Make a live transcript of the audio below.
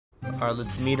Alright,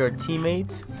 let's meet our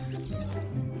teammates.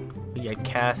 We got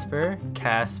Casper.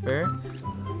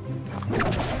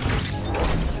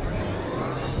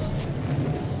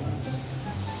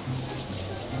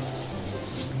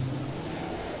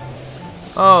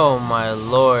 Oh my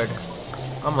lord.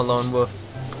 I'm a lone wolf.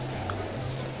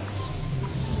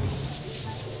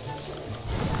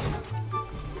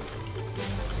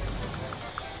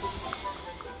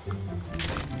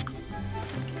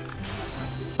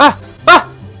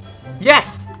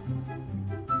 Yes!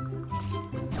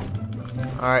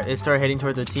 Alright, let's start heading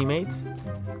towards our teammates.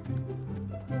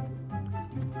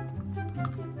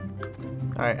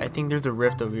 Alright, I think there's a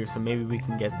rift over here, so maybe we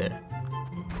can get there.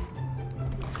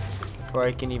 Before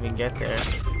I can even get there.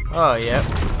 Oh, yep.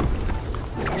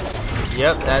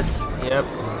 Yep.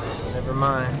 Never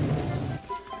mind.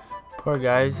 Poor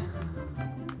guys.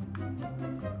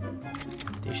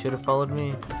 They should have followed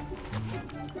me.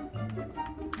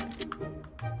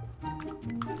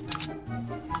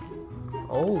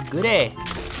 Oh, goody!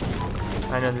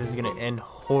 I know this is gonna end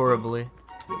horribly.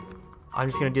 I'm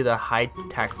just gonna do the hide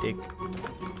tactic,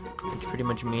 which pretty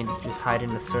much means just hide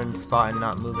in a certain spot and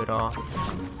not move at all.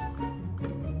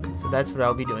 So that's what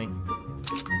I'll be doing.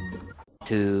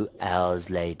 2 hours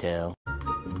later.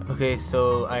 Okay,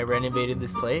 so I renovated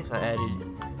this place. I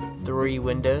added 3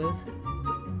 windows.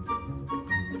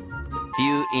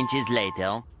 Few inches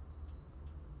later.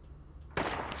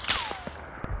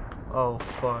 Oh,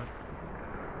 fuck.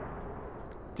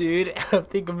 Dude, I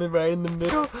think I'm right in the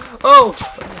middle. Oh!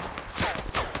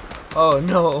 Oh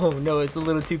no, it's a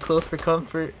little too close for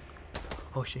comfort.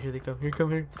 Oh shit, here they come.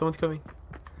 Here. Someone's coming.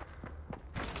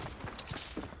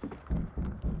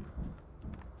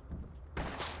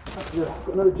 Yeah, I've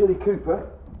got another Jilly Cooper.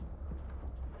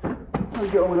 I'll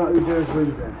get on without these air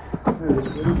wings then. There it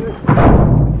is, really good.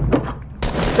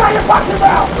 Shut your fucking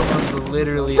mouth! Someone's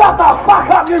literally. Shut the fuck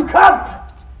up, you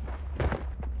cunt!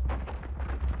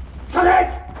 Shut it!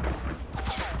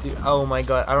 Dude, oh my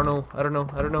god, I don't know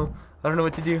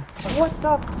what to do. What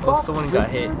the fuck? Oh, someone got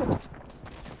hit.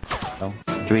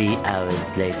 3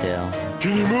 hours later.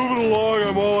 Can you move it along?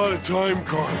 I'm all out of time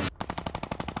cards.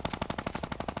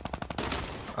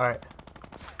 Alright.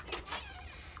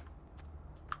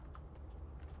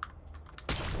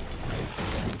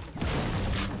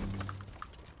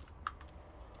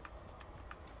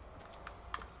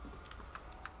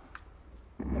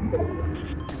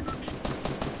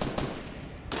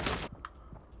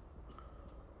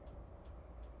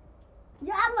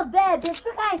 Yeah, I'm a bad bitch.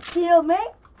 You can't kill me.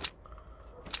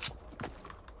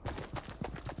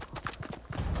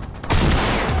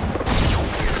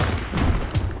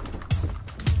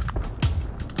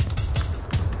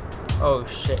 Oh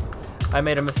shit. I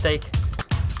made a mistake.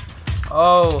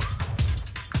 Oh.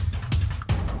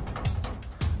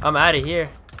 I'm out of here.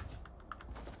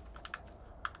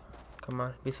 Come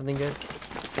on, be something good.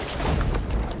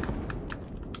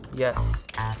 Yes.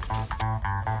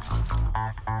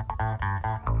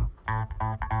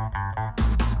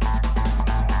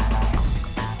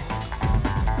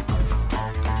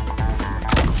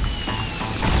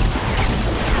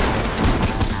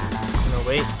 No,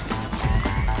 wait.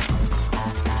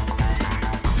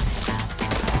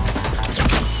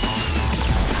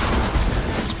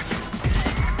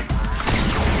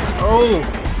 Oh!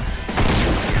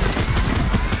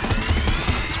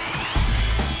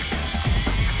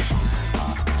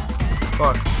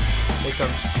 Fuck. Here it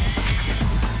comes.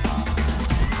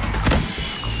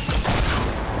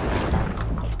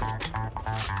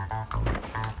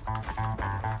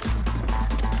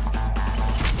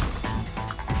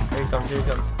 Here it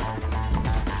comes.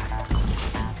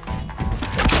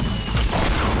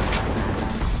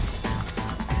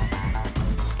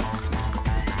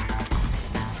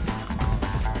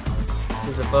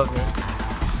 He's above me.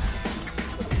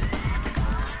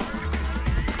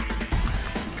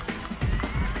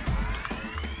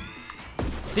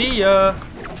 See ya!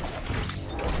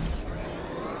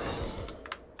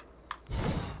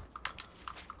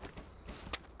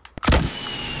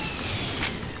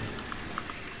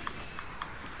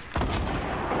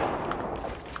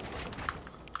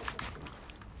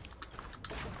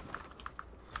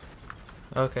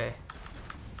 Okay.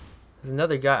 There's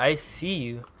another guy. I see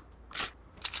you.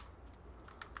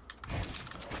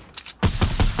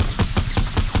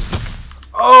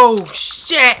 Oh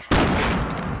shit!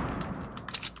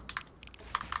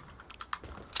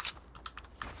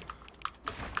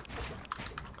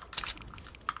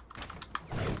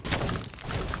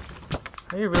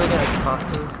 Are you really gonna toss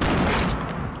those?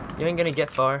 You ain't gonna get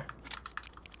far.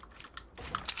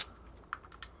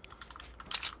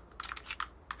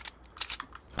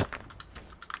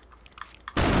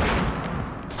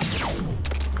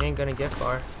 He ain't gonna get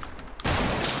far.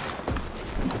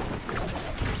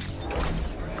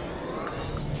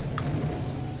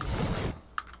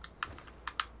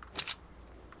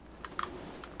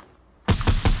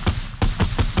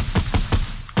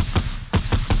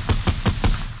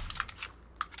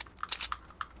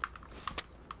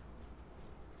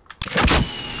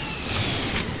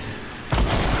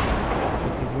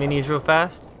 Shoot these minis real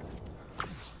fast.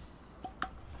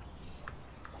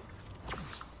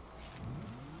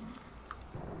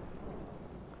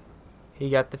 He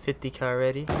got the 50 cal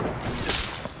ready.